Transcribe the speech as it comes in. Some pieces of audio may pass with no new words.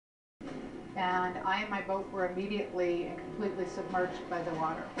and I and my boat were immediately and completely submerged by the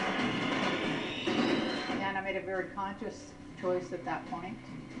water. And I made a very conscious choice at that point,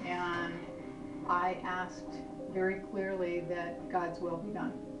 and I asked very clearly that God's will be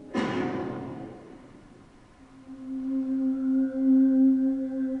done.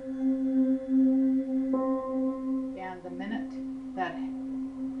 And the minute that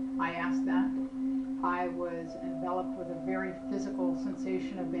I asked that, I was enveloped with a very physical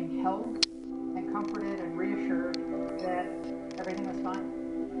sensation of being held and comforted and reassured that everything was fine.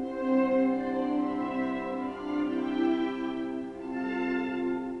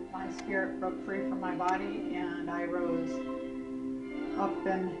 My spirit broke free from my body, and I rose up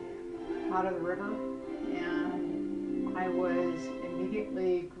and out of the river, and I was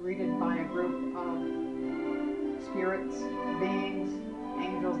immediately greeted by a group of spirits, beings,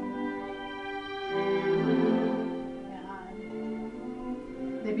 angels, and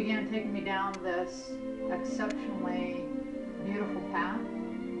they began taking me down this exceptionally beautiful path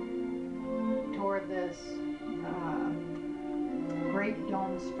toward this great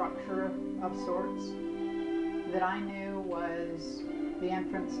dome structure of sorts that I knew was the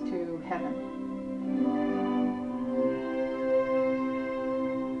entrance to heaven.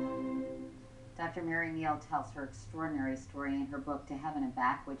 Dr. Mary Neal tells her extraordinary story in her book To Heaven and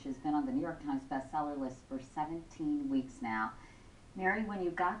Back, which has been on the New York Times bestseller list for 17 weeks now. Mary, when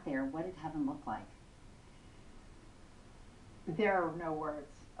you got there, what did heaven look like? There are no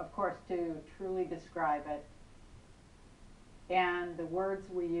words, of course, to truly describe it. And the words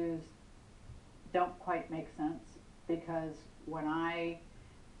we use don't quite make sense, because when I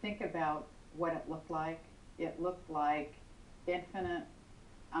think about what it looked like infinite,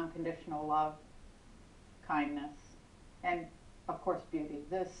 unconditional love, kindness, and of course beauty.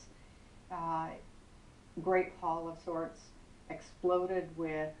 This great hall of sorts exploded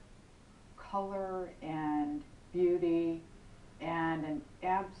with color and beauty and an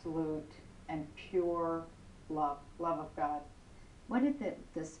absolute and pure love of God. What did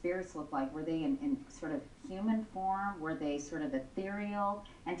the spirits look like? Were they in sort of human form? Were they sort of ethereal?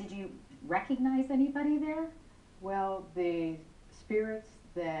 And did you recognize anybody there? Well, the spirits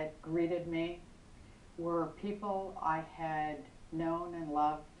that greeted me were people I had known and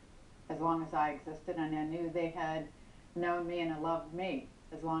loved as long as I existed, and I knew they had known me and loved me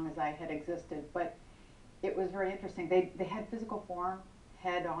as long as I had existed. But it was very interesting. They had physical form,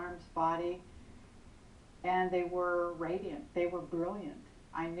 head, arms, body, and they were radiant. They were brilliant.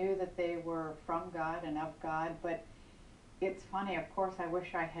 I knew that they were from God and of God, but it's funny, of course, I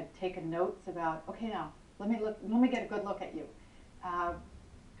wish I had taken notes about, okay, now, let me get a good look at you.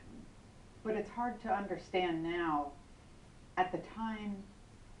 But it's hard to understand now. At the time,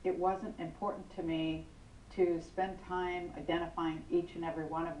 it wasn't important to me to spend time identifying each and every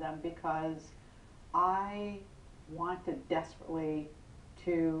one of them, because I wanted desperately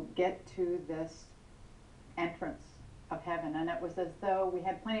to get to this entrance of heaven, and it was as though we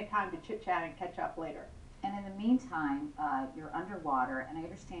had plenty of time to chit-chat and catch up later. And in the meantime, you're underwater, and I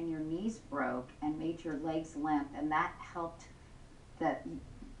understand your knees broke and made your legs limp, and that helped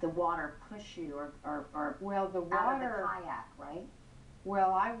the water push you or well, the water, out of the kayak, right?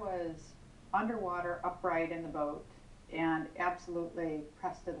 Well, I was underwater, upright in the boat, and absolutely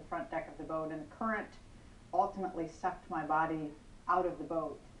pressed to the front deck of the boat, and the current ultimately sucked my body out of the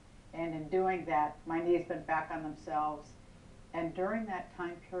boat. And in doing that, my knees bent back on themselves. And during that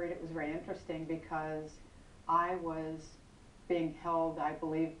time period, it was very interesting, because I was being held, I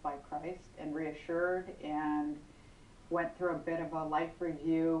believe, by Christ and reassured, and went through a bit of a life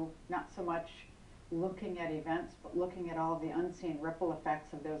review, not so much looking at events, but looking at all the unseen ripple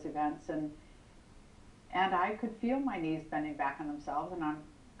effects of those events. And I could feel my knees bending back on themselves, and I'm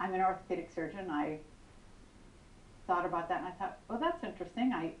an orthopedic surgeon. I thought about that, and I thought, well, that's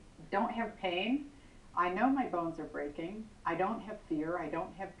interesting. I don't have pain. I know my bones are breaking. I don't have fear. I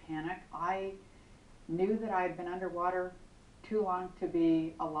don't have panic. I knew that I had been underwater too long to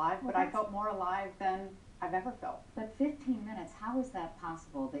be alive, but I felt more alive than I've ever felt. But 15 minutes, how is that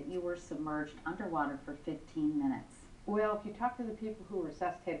possible that you were submerged underwater for 15 minutes? Well, if you talk to the people who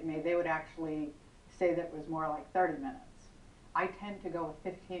resuscitated me, they would actually say that it was more like 30 minutes. I tend to go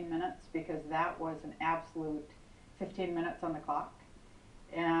with 15 minutes because that was an absolute 15 minutes on the clock,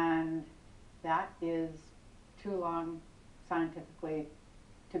 and that is too long scientifically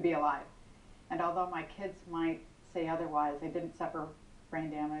to be alive. And although my kids might say otherwise, I didn't suffer brain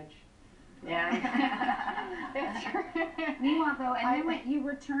damage. And Meanwhile, though, and then when you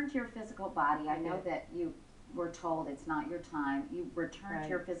return to your physical body, I know that you were told it's not your time. You returned to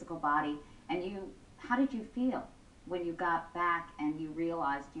your physical body, and how did you feel? when you got back and you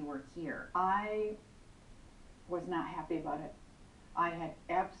realized you were here? I was not happy about it. I had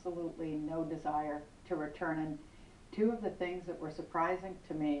absolutely no desire to return. And two of the things that were surprising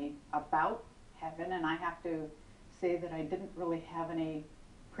to me about heaven, and I have to say that I didn't really have any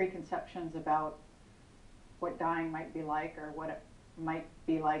preconceptions about what dying might be like or what it might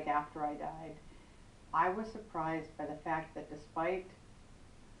be like after I died. I was surprised by the fact that despite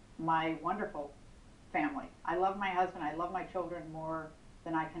my wonderful family, I love my husband, I love my children more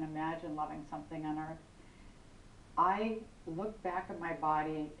than I can imagine loving something on earth. I looked back at my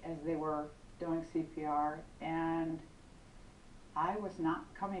body as they were doing CPR, and I was not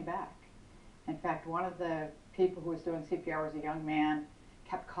coming back. In fact, one of the people who was doing CPR was a young man,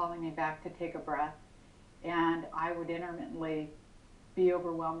 kept calling me back to take a breath, and I would intermittently be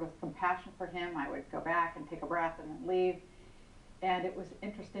overwhelmed with compassion for him. I would go back and take a breath and then leave. And it was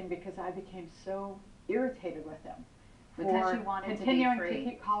interesting because I became so irritated with him Because you wanted continuing to be free. to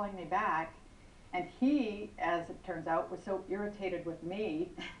keep calling me back. And he, as it turns out, was so irritated with me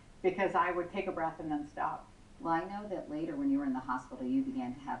because I would take a breath and then stop. Well, I know that later when you were in the hospital, you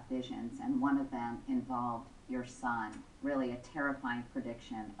began to have visions, and one of them involved your son, really a terrifying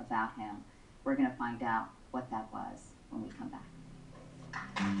prediction about him. We're going to find out what that was when we come back.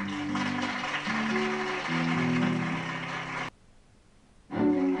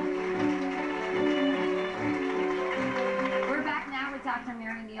 We're back now with Dr.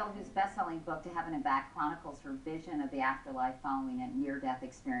 Mary Neal, whose best-selling book, To Heaven and Back, chronicles her vision of the afterlife following a near-death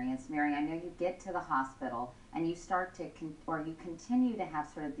experience. Mary, I know you get to the hospital and you start to, you continue to have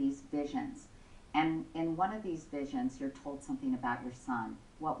sort of these visions. And in one of these visions, you're told something about your son.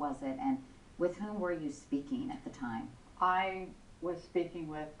 What was it, and with whom were you speaking at the time? I was speaking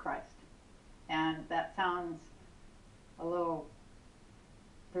with Christ. And that sounds a little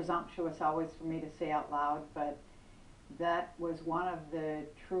presumptuous always for me to say out loud, but that was one of the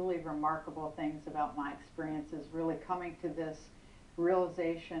truly remarkable things about my experiences, really coming to this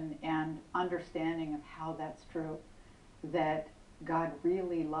realization and understanding of how that's true, that God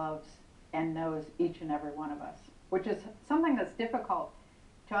really loves and knows each and every one of us, which is something that's difficult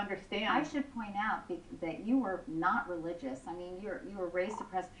to understand. I should point out that you were not religious. I mean, you were raised a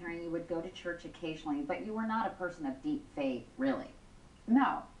Presbyterian, you would go to church occasionally, but you were not a person of deep faith, really.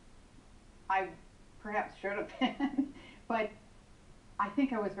 No, I perhaps should have been, but I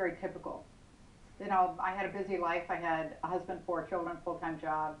think I was very typical. You know, I had a busy life. I had a husband, 4 children, full-time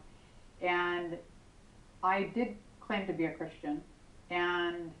job, and I did claim to be a Christian,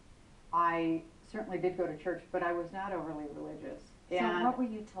 and I certainly did go to church, but I was not overly religious. So what were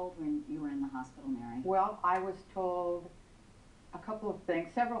you told when you were in the hospital, Mary? Well, I was told a couple of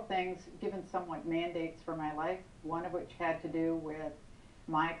things, several things, given somewhat mandates for my life, one of which had to do with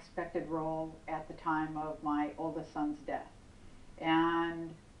my expected role at the time of my oldest son's death.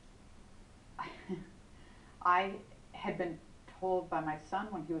 And I had been told by my son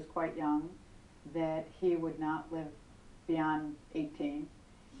when he was quite young that he would not live beyond 18.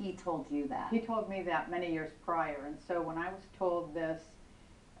 He told you that? He told me that many years prior. And so when I was told this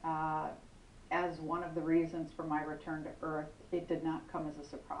as one of the reasons for my return to earth, it did not come as a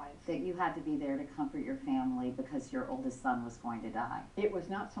surprise. That you had to be there to comfort your family because your oldest son was going to die. It was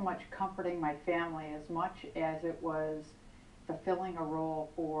not so much comforting my family as much as it was fulfilling a role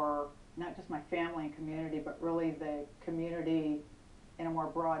for not just my family and community, but really the community in a more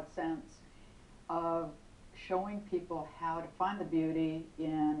broad sense of showing people how to find the beauty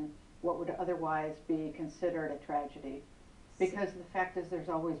in what would otherwise be considered a tragedy. Because the fact is there's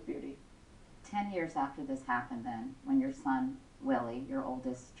always beauty. 10 years after this happened then, when your son, Willie, your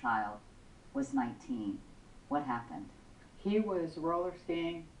oldest child, was 19, what happened? He was roller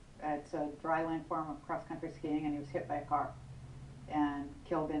skiing. It's a dry land form of cross-country skiing, and he was hit by a car and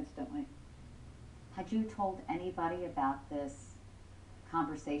killed instantly. Had you told anybody about this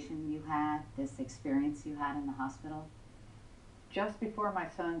conversation you had, this experience you had in the hospital? Just before my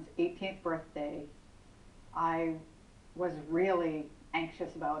son's 18th birthday, I was really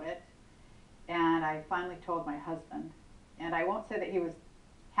anxious about it, and I finally told my husband. And I won't say that he was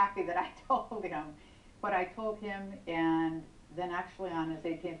happy that I told him, but I told him, and then actually on his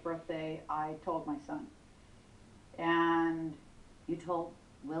 18th birthday, I told my son. And you told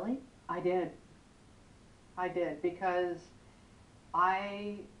Willie? I did, because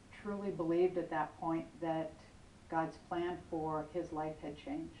I truly believed at that point that God's plan for his life had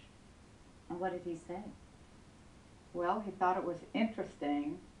changed. And what did he say? Well, he thought it was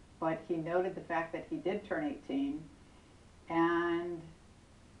interesting, but he noted the fact that he did turn 18, and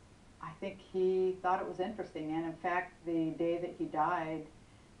I think he thought it was interesting. And in fact, the day that he died,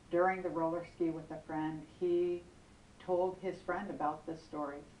 during the roller ski with a friend, he told his friend about this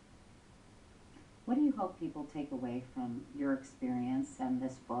story. What do you hope people take away from your experience and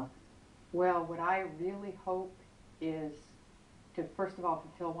this book? Well, what I really hope is to, first of all,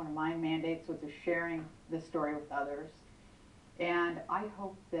 fulfill one of my mandates, which is sharing this story with others. And I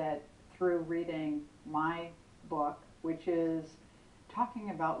hope that through reading my book, which is talking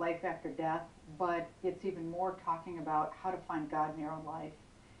about life after death, but it's even more talking about how to find God in your own life,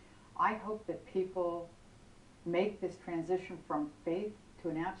 I hope that people make this transition from faith to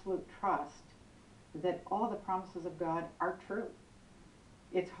an absolute trust that all the promises of God are true.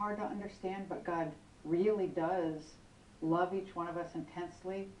 It's hard to understand, but God really does love each one of us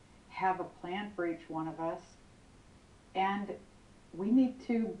intensely, have a plan for each one of us, and we need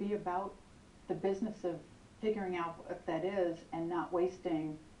to be about the business of figuring out what that is and not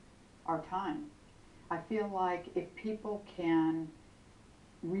wasting our time. I feel like if people can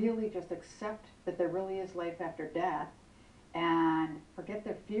really just accept that there really is life after death and forget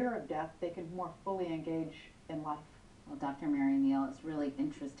their fear of death, they can more fully engage in life. Well, Dr. Mary Neal, it's really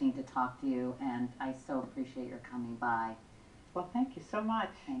interesting to talk to you, and I so appreciate your coming by. Well, thank you so much.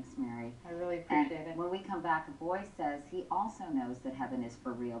 Thanks, Mary. I really appreciate it. When we come back, a boy says he also knows that heaven is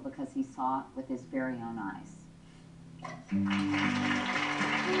for real because he saw it with his very own eyes.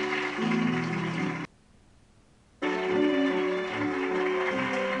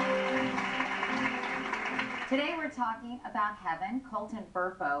 Today we're talking about heaven. Colton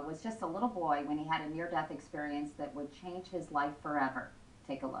Burpos was just a little boy when he had a near-death experience that would change his life forever.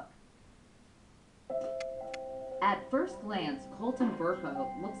 Take a look. At first glance, Colton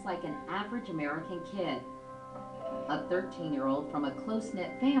Burpos looks like an average American kid. A 13-year-old from a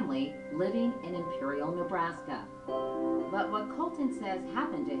close-knit family living in Imperial, Nebraska. But what Colton says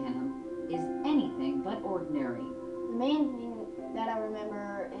happened to him is anything but ordinary. The main thing that I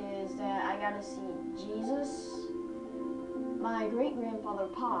remember is that I got to see Jesus, my great-grandfather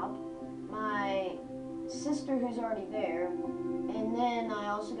Pop, my sister who's already there, and then I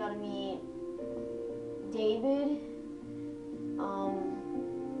also got to meet David,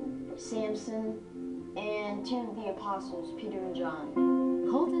 Samson, and two of the apostles, Peter and John.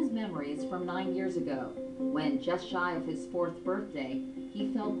 Colton's memories from 9 years ago, when just shy of his 4th birthday,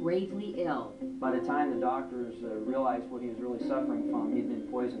 he fell gravely ill. By the time the doctors realized what he was really suffering from, he'd been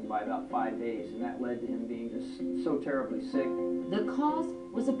poisoned by about 5 days, and that led to him being just so terribly sick. The cause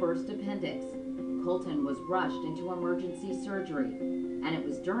was a burst appendix. Colton was rushed into emergency surgery, and it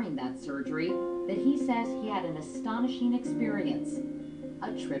was during that surgery that he says he had an astonishing experience,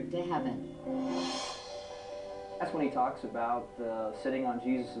 a trip to heaven. That's when he talks about sitting on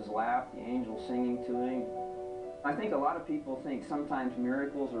Jesus' lap, the angels singing to him. I think a lot of people think sometimes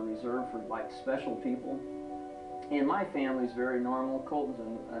miracles are reserved for like special people. And my family's very normal. Colton's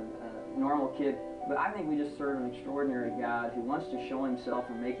a normal kid. But I think we just serve an extraordinary God who wants to show himself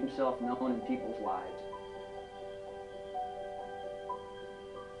and make himself known in people's lives.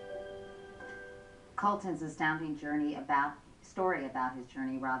 Colton's astounding story about his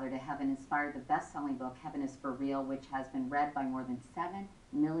journey to heaven inspired the best-selling book, Heaven is for Real, which has been read by more than 7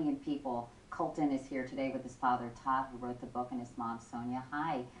 million people. Colton is here today with his father, Todd, who wrote the book, and his mom, Sonia.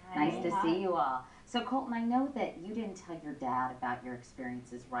 Hi. Nice to see you all. So, Colton, I know that you didn't tell your dad about your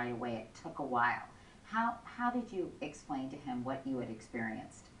experiences right away. It took a while. How did you explain to him what you had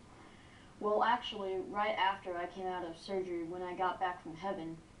experienced? Well, actually, right after I came out of surgery, when I got back from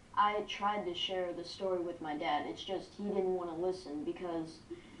heaven, I tried to share the story with my dad. It's just he didn't want to listen because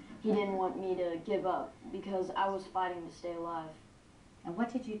he didn't want me to give up because I was fighting to stay alive. And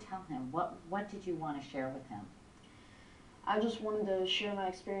what did you tell him? What did you want to share with him? I just wanted to share my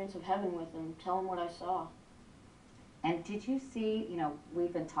experience of heaven with him, tell him what I saw. And did you see,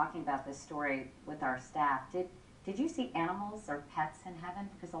 we've been talking about this story with our staff. Did you see animals or pets in heaven?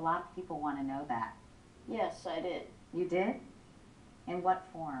 Because a lot of people want to know that. Yes, I did. You did? In what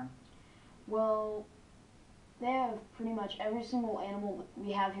form? Well, they have pretty much every single animal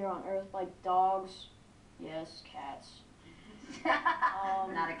we have here on Earth, like dogs, yes, cats.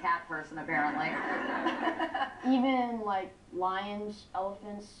 Not a cat person, apparently. Even like lions,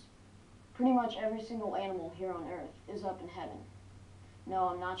 elephants, pretty much every single animal here on Earth is up in heaven. No,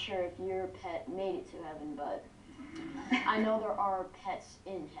 I'm not sure if your pet made it to heaven, but I know there are pets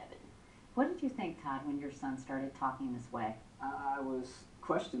in heaven. What did you think, Todd, when your son started talking this way? I was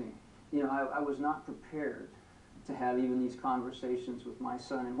questioning. I was not prepared to have even these conversations with my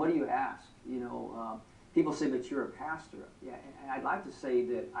son. And what do you ask? People say, but you're a pastor. Yeah, and I'd like to say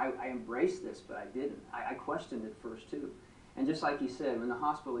that I embraced this, but I didn't. I questioned it first, too. And just like he said, in the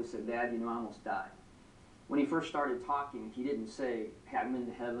hospital, he said, Dad, I almost died. When he first started talking, he didn't say, hey, I'm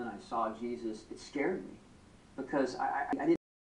into heaven, I saw Jesus. It scared me. because I didn't